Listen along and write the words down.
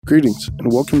Greetings,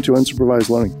 and welcome to Unsupervised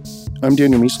Learning. I'm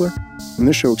Daniel Miesler, and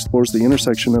this show explores the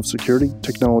intersection of security,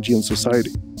 technology, and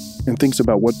society, and thinks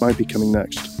about what might be coming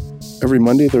next. Every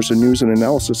Monday, there's a news and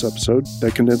analysis episode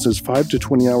that condenses 5 to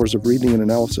 20 hours of reading and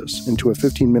analysis into a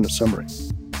 15-minute summary,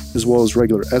 as well as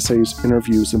regular essays,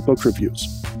 interviews, and book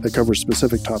reviews that cover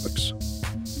specific topics.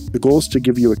 The goal is to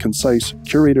give you a concise,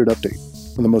 curated update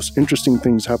on the most interesting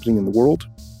things happening in the world,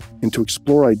 and to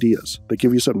explore ideas that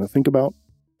give you something to think about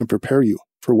and prepare you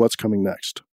for what's coming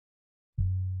next.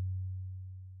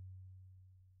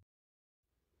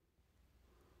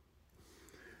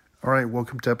 All right,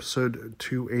 welcome to episode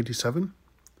 287.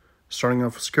 Starting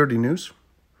off with security news.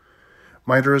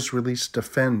 MITRE has released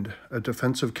Defend, a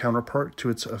defensive counterpart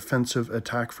to its offensive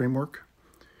attack framework.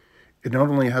 It not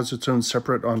only has its own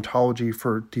separate ontology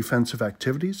for defensive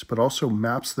activities, but also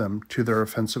maps them to their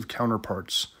offensive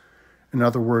counterparts. In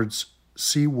other words,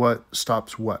 see what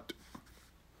stops what.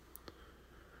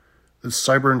 The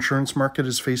cyber insurance market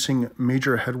is facing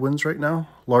major headwinds right now,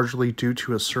 largely due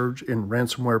to a surge in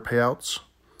ransomware payouts.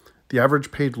 The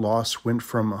average paid loss went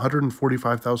from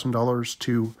 $145,000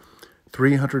 to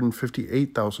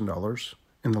 $358,000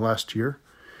 in the last year,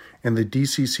 and the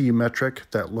DCC metric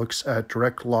that looks at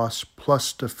direct loss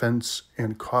plus defense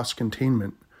and cost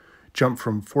containment jumped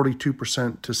from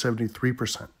 42% to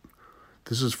 73%.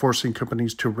 This is forcing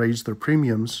companies to raise their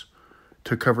premiums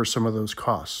to cover some of those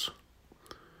costs.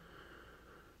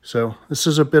 So this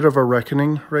is a bit of a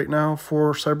reckoning right now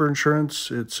for cyber insurance.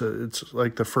 It's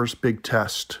like the first big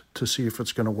test to see if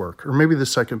it's going to work, or maybe the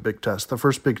second big test. The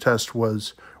first big test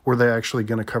was, were they actually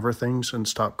going to cover things and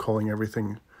stop calling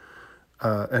everything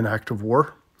an act of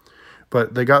war?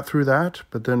 But they got through that,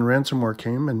 but then ransomware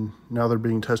came, and now they're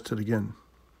being tested again.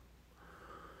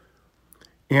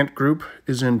 Ant Group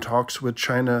is in talks with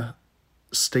China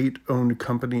state-owned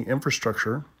company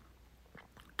Infrastructure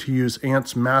to use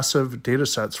Ant's massive data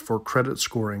sets for credit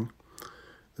scoring.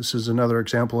 This is another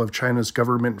example of China's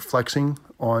government flexing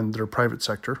on their private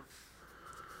sector.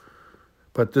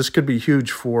 But this could be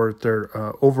huge for their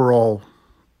overall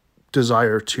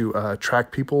desire to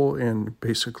track people and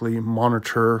basically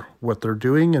monitor what they're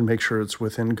doing and make sure it's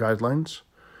within guidelines,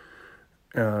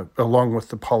 along with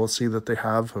the policy that they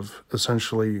have of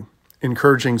essentially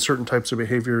encouraging certain types of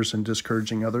behaviors and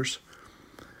discouraging others.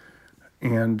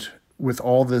 And with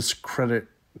all this credit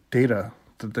data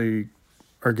that they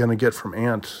are going to get from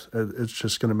Ant, it's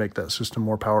just going to make that system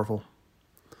more powerful.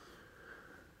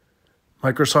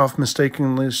 Microsoft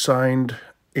mistakenly signed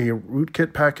a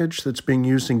rootkit package that's being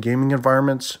used in gaming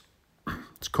environments.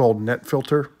 It's called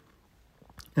NetFilter,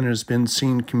 and it has been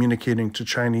seen communicating to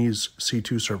Chinese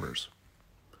C2 servers.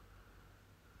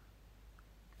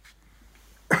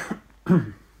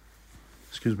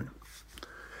 Excuse me.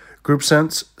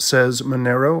 GroupSense says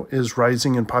Monero is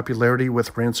rising in popularity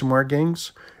with ransomware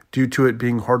gangs due to it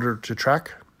being harder to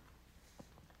track.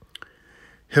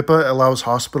 HIPAA allows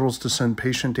hospitals to send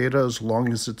patient data as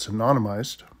long as it's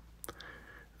anonymized.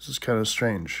 This is kind of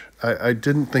strange. I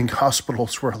didn't think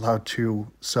hospitals were allowed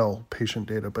to sell patient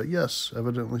data, but yes,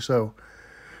 evidently so.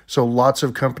 So lots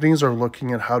of companies are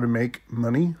looking at how to make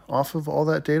money off of all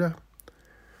that data.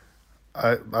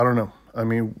 I don't know. I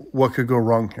mean, what could go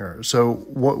wrong here? So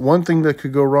one thing that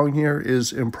could go wrong here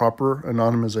is improper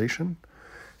anonymization.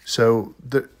 So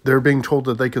they're being told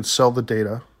that they could sell the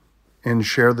data and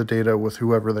share the data with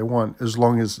whoever they want as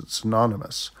long as it's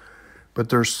anonymous. But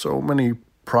there's so many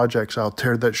projects out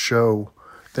there that show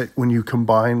that when you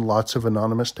combine lots of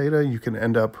anonymous data, you can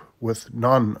end up with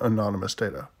non-anonymous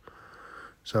data.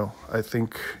 So I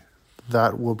think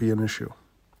that will be an issue.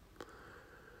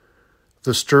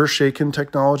 The STIR/SHAKEN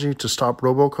technology to stop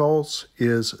robocalls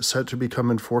is set to become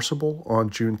enforceable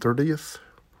on June 30th.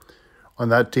 On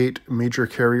that date, major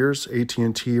carriers, AT&T,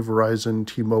 Verizon,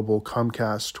 T-Mobile,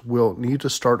 Comcast, will need to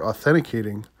start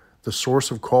authenticating the source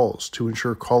of calls to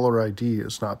ensure caller ID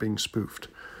is not being spoofed.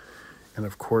 And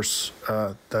of course,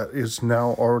 that is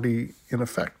now already in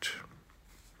effect.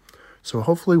 So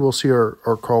hopefully we'll see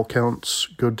our call counts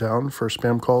go down for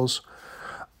spam calls.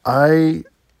 I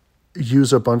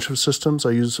use a bunch of systems.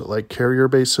 I use like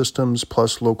carrier-based systems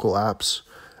plus local apps.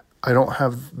 I don't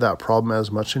have that problem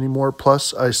as much anymore.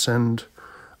 Plus, I send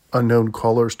unknown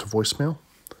callers to voicemail.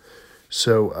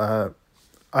 So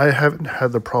I haven't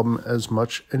had the problem as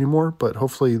much anymore, but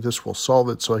hopefully this will solve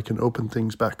it so I can open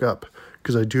things back up,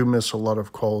 because I do miss a lot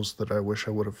of calls that I wish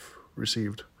I would have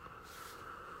received.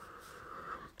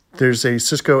 There's a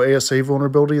Cisco ASA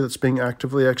vulnerability that's being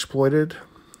actively exploited.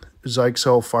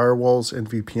 Zyxel firewalls and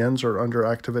VPNs are under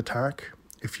active attack.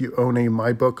 If you own a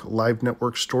MyBook live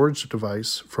network storage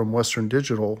device from Western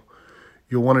Digital,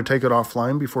 you'll want to take it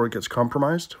offline before it gets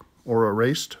compromised. or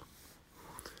erased.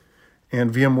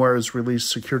 And VMware has released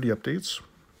security updates.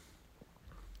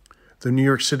 The New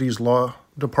York City's law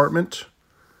department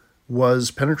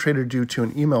was penetrated due to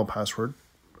an email password.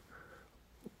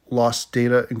 Lost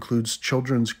data includes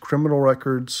children's criminal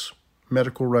records,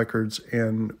 medical records,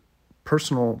 and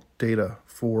personal data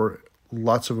for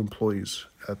lots of employees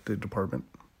at the department.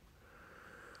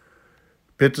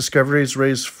 Bit Discovery's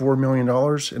raised $4 million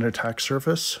in attack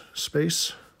surface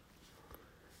space.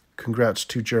 Congrats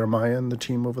to Jeremiah and the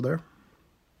team over there.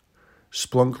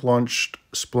 Splunk launched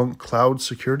Splunk Cloud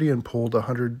Security and pulled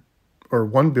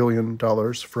 $1 billion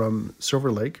from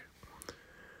Silver Lake.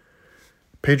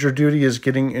 PagerDuty is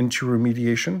getting into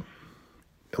remediation.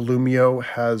 Illumio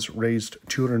has raised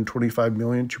 $225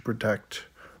 million to protect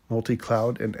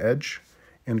multi-cloud and edge,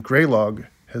 and Graylog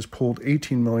has pulled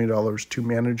 $18 million to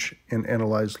manage and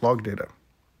analyze log data.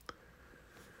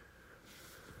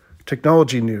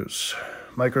 Technology news.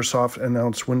 Microsoft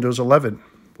announced Windows 11,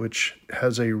 which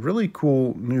has a really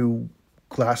cool new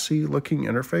glassy-looking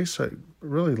interface. I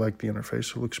really like the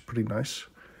interface. It looks pretty nice.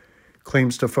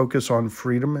 Claims to focus on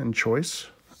freedom and choice,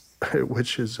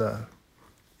 which is,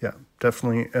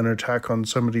 definitely an attack on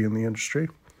somebody in the industry.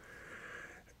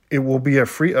 It will be a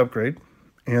free upgrade,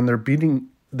 and they're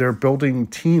building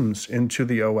Teams into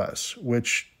the OS,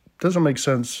 which doesn't make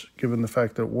sense given the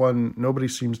fact that, one, nobody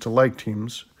seems to like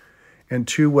Teams, and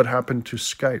two, what happened to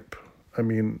Skype? I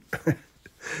mean,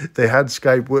 they had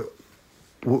Skype.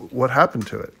 What happened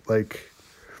to it? Like,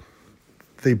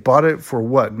 they bought it for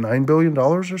what, $9 billion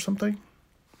or something?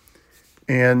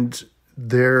 And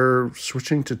they're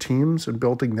switching to Teams and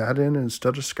building that in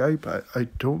instead of Skype. I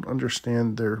don't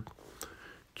understand their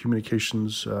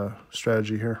communications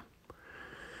strategy here.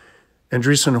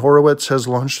 Andreessen Horowitz has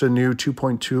launched a new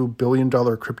 $2.2 billion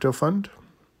crypto fund.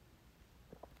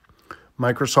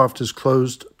 Microsoft has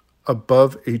closed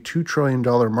above a $2 trillion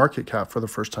market cap for the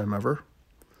first time ever.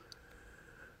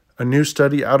 A new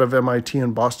study out of MIT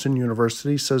and Boston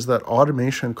University says that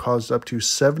automation caused up to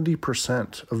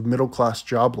 70% of middle-class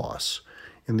job loss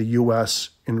in the U.S.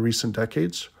 in recent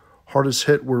decades. Hardest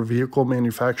hit were vehicle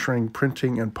manufacturing,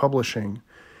 printing, and publishing,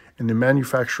 and the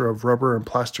manufacture of rubber and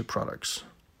plastic products.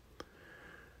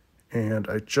 And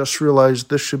I just realized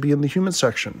this should be in the human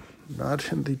section,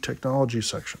 not in the technology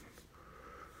section.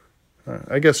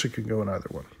 I guess it could go in either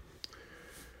one.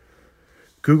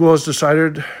 Google has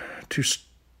decided to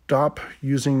stop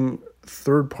using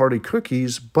third-party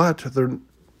cookies, but they're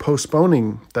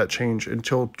postponing that change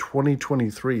until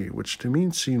 2023, which to me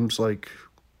seems like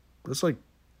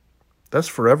that's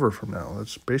forever from now.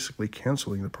 That's basically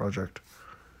canceling the project.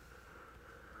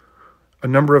 A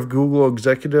number of Google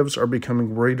executives are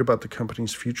becoming worried about the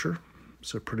company's future.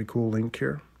 It's a pretty cool link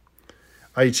here.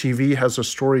 ITV has a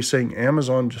story saying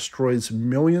Amazon destroys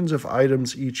millions of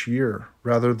items each year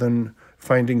rather than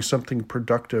finding something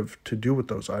productive to do with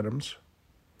those items.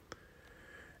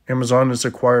 Amazon has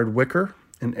acquired Wickr,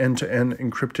 an end-to-end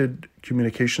encrypted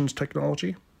communications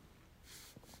technology.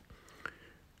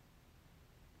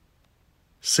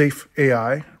 Safe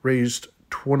AI raised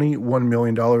 $21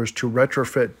 million to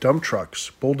retrofit dump trucks,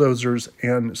 bulldozers,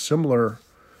 and similar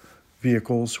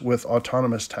vehicles with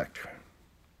autonomous tech.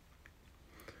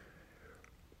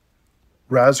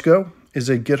 Razgo is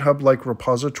a GitHub-like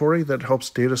repository that helps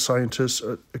data scientists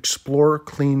explore,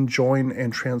 clean, join,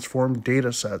 and transform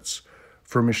data sets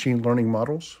for machine learning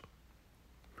models.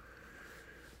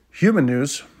 Human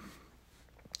news.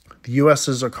 The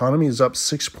U.S.'s economy is up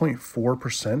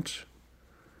 6.4%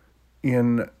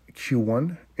 in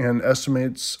Q1, and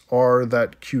estimates are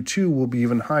that Q2 will be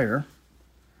even higher.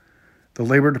 The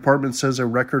Labor Department says a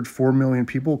record 4 million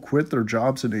people quit their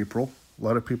jobs in April. A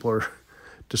lot of people are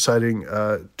deciding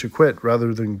to quit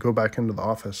rather than go back into the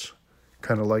office,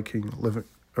 kind of liking living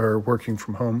or working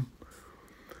from home.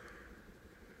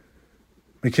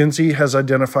 McKinsey has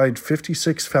identified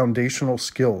 56 foundational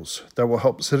skills that will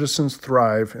help citizens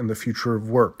thrive in the future of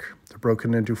work. They're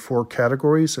broken into 4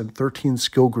 categories and 13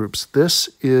 skill groups. This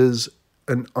is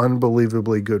an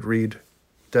unbelievably good read.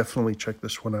 Definitely check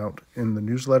this one out in the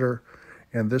newsletter.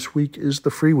 And this week is the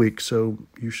free week, so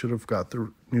you should have got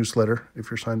the newsletter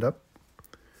if you're signed up.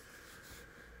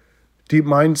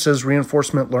 DeepMind says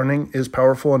reinforcement learning is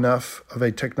powerful enough of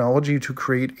a technology to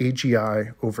create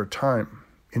AGI over time.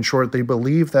 In short, they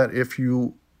believe that if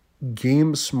you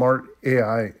game smart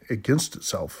AI against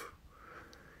itself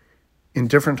in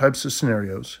different types of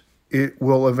scenarios, it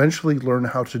will eventually learn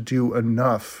how to do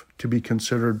enough to be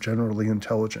considered generally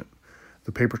intelligent.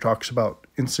 The paper talks about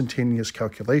instantaneous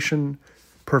calculation,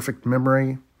 perfect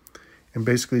memory, and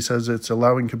basically says it's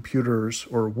allowing computers,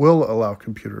 or will allow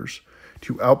computers,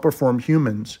 to outperform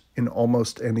humans in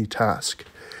almost any task.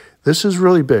 This is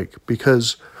really big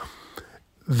because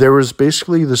there is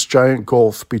basically this giant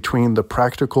gulf between the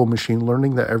practical machine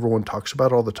learning that everyone talks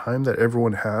about all the time, that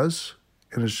everyone has,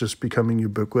 and it's just becoming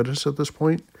ubiquitous at this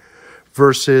point,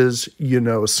 versus,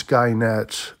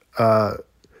 Skynet,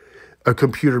 a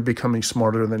computer becoming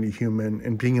smarter than a human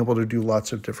and being able to do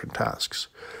lots of different tasks.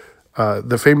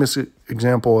 The famous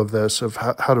example of this, of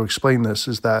how to explain this,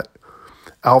 is that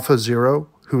AlphaZero,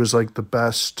 who is like the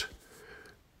best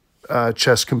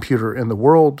chess computer in the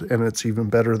world, and it's even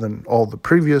better than all the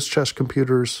previous chess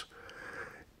computers,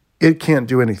 it can't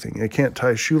do anything. It can't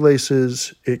tie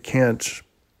shoelaces. It can't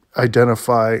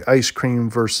identify ice cream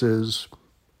versus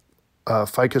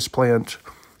ficus plant.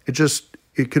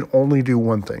 It can only do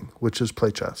one thing, which is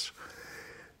play chess.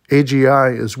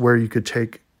 AGI is where you could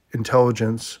take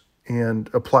intelligence and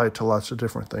apply it to lots of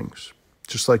different things,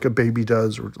 just like a baby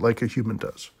does or like a human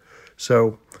does.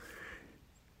 So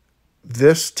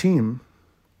this team,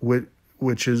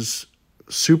 which is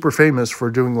super famous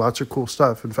for doing lots of cool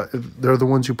stuff. In fact, they're the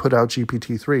ones who put out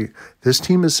GPT-3. This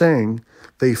team is saying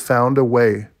they found a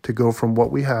way to go from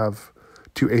what we have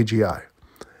to AGI.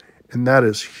 And that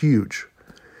is huge.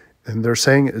 And they're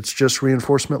saying it's just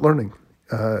reinforcement learning.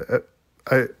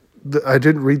 I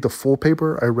didn't read the full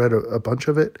paper. I read a bunch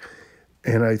of it.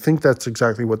 And I think that's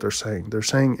exactly what they're saying. They're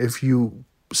saying if you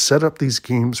set up these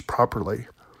games properly,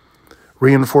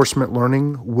 reinforcement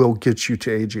learning will get you to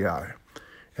AGI.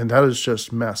 And that is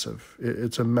just massive.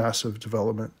 It's a massive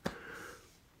development.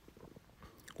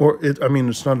 It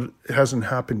hasn't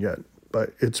happened yet,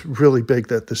 but it's really big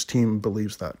that this team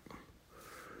believes that.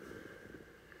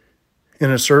 In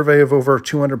a survey of over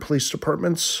 200 police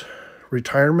departments,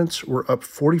 retirements were up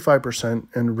 45%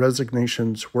 and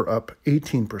resignations were up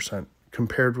 18%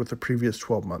 compared with the previous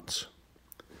 12 months.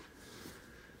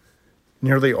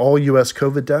 Nearly all U.S.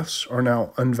 COVID deaths are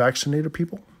now unvaccinated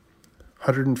people.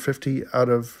 150 out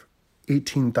of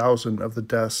 18,000 of the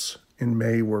deaths in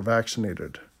May were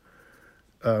vaccinated,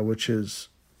 which is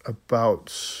about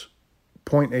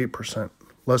 0.8%,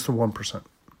 less than 1%.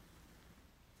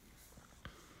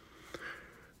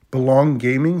 Belong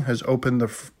Gaming has opened the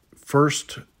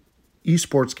first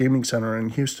esports gaming center in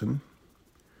Houston.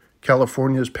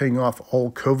 California is paying off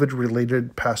all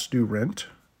COVID-related past due rent.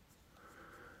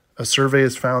 A survey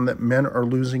has found that men are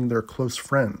losing their close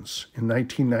friends. In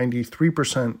 1990,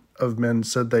 3% of men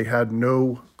said they had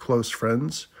no close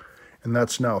friends, and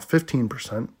that's now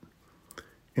 15%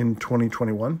 in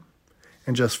 2021.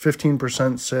 And just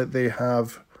 15% said they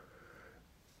have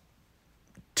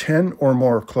 10 or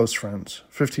more close friends,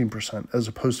 15%, as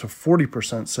opposed to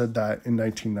 40% said that in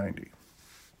 1990.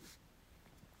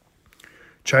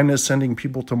 China is sending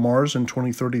people to Mars in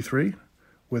 2033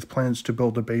 with plans to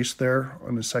build a base there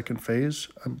on the second phase.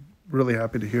 I'm really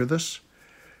happy to hear this,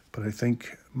 but I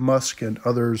think Musk and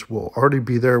others will already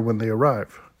be there when they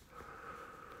arrive.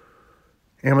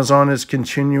 Amazon is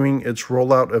continuing its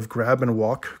rollout of grab and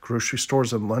walk grocery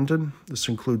stores in London. This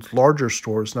includes larger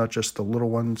stores, not just the little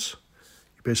ones.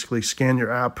 You basically scan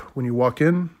your app when you walk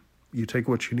in, you take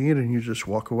what you need, and you just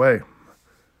walk away.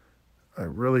 I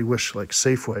really wish like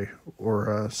Safeway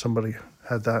or somebody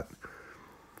had that.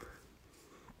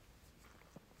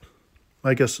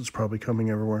 I guess it's probably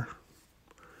coming everywhere.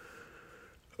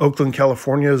 Oakland,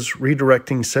 California is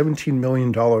redirecting $17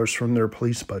 million from their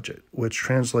police budget, which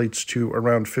translates to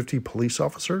around 50 police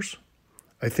officers.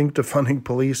 I think defunding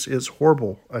police is a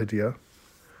horrible idea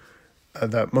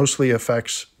that mostly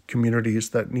affects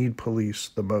communities that need police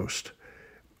the most.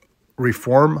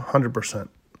 Reform, 100%.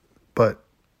 But,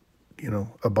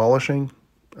 abolishing,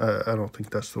 I don't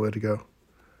think that's the way to go.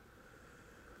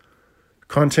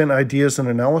 Content ideas and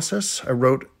analysis. I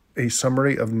wrote a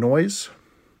summary of Noise.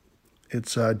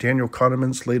 It's Daniel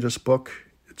Kahneman's latest book.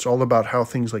 It's all about how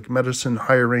things like medicine,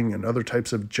 hiring, and other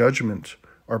types of judgment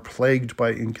are plagued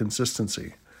by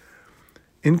inconsistency.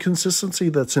 Inconsistency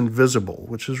that's invisible,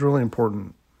 which is really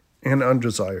important, and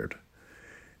undesired.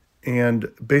 And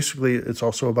basically, it's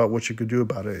also about what you could do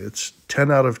about it. It's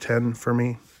 10 out of 10 for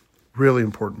me. Really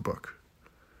important book.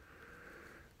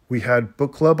 We had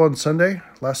book club on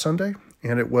last Sunday,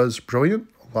 and it was brilliant.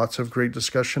 Lots of great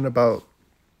discussion about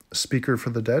Speaker for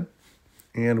the Dead.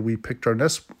 And we picked our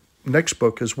next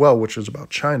book as well, which is about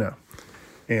China.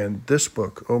 And this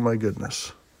book, oh my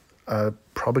goodness, I'm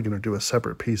probably going to do a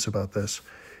separate piece about this.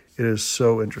 It is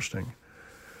so interesting.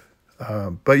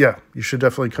 But yeah, you should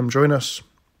definitely come join us.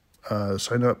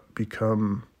 Sign up,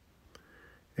 become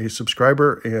a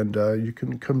subscriber, and you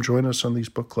can come join us on these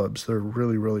book clubs. They're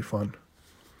really, really fun.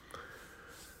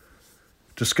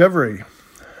 Discovery.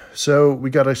 So we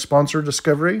got a sponsor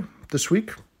discovery this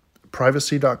week.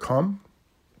 privacy.com.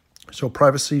 So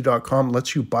privacy.com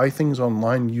lets you buy things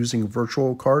online using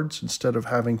virtual cards instead of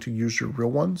having to use your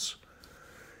real ones,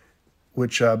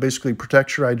 which basically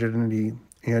protects your identity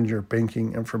and your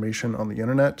banking information on the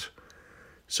internet.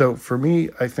 So for me,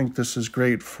 I think this is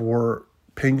great for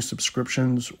paying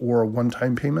subscriptions or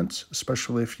one-time payments,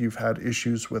 especially if you've had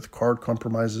issues with card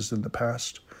compromises in the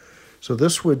past. So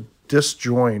this would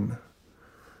disjoin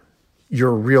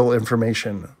your real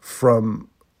information from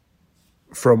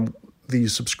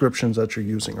these subscriptions that you're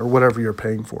using or whatever you're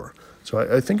paying for. So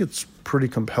I think it's pretty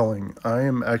compelling. I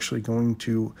am actually going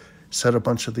to set a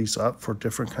bunch of these up for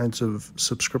different kinds of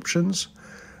subscriptions.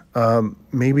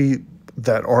 Maybe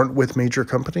that aren't with major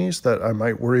companies that I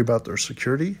might worry about their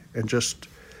security, and just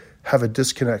have a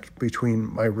disconnect between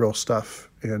my real stuff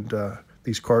and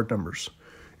these card numbers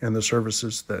and the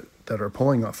services that are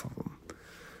pulling off of them.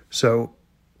 So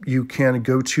you can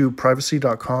go to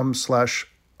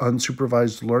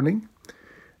privacy.com/unsupervised learning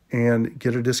and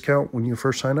get a discount when you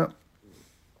first sign up.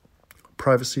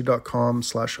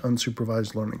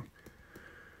 Privacy.com/unsupervised learning.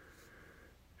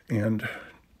 And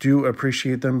do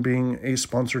appreciate them being a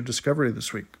sponsored discovery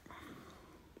this week.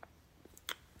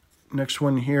 Next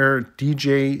one here,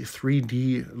 DJ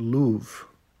 3D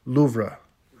Louvre.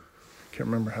 Can't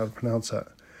remember how to pronounce that.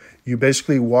 You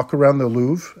basically walk around the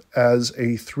Louvre as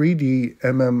a 3D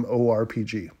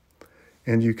MMORPG.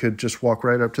 And you could just walk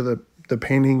right up to the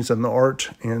paintings and the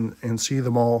art and see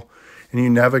them all. And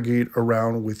you navigate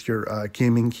around with your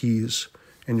gaming keys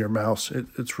and your mouse.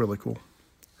 It's really cool.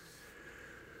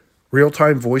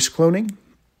 Real-time voice cloning.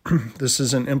 This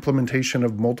is an implementation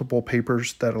of multiple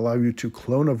papers that allow you to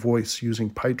clone a voice using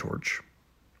PyTorch.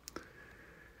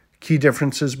 Key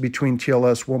differences between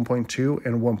TLS 1.2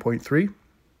 and 1.3.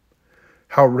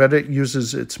 How Reddit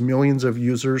uses its millions of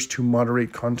users to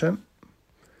moderate content.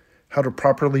 How to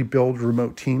properly build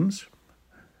remote teams.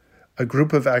 A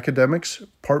group of academics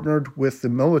partnered with the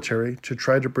military to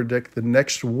try to predict the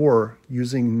next war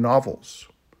using novels.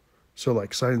 So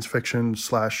like science fiction /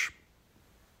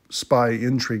 spy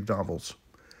intrigue novels.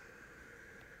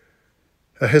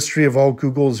 A history of all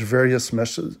Google's various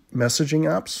messaging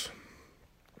apps.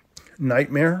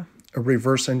 Nightmare, a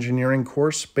reverse engineering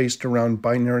course based around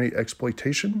binary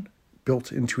exploitation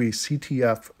built into a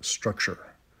CTF structure.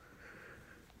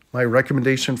 My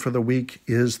recommendation for the week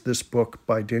is this book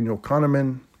by Daniel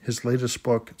Kahneman. His latest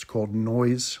book, it's called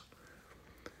Noise.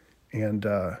 And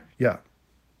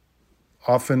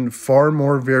often far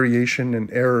more variation and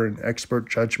error in expert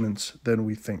judgments than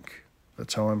we think.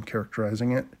 That's how I'm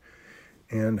characterizing it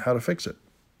and how to fix it.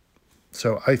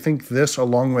 So I think this,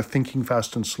 along with Thinking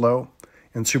Fast and Slow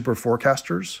and Super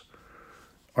Forecasters,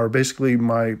 are basically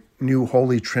my new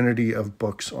holy trinity of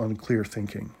books on clear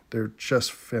thinking. They're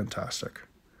just fantastic.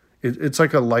 It's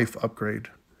like a life upgrade,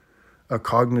 a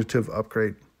cognitive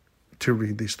upgrade to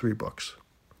read these 3 books.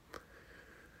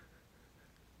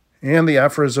 And the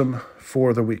aphorism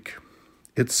for the week.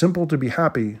 It's simple to be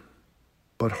happy,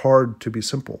 but hard to be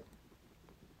simple.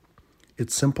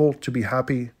 It's simple to be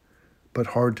happy, but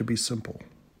hard to be simple.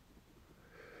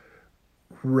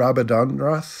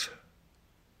 Rabindranath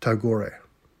Tagore.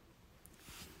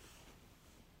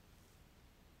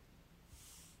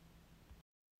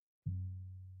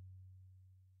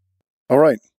 All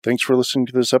right. Thanks for listening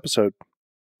to this episode.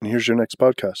 And here's your next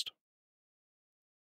podcast.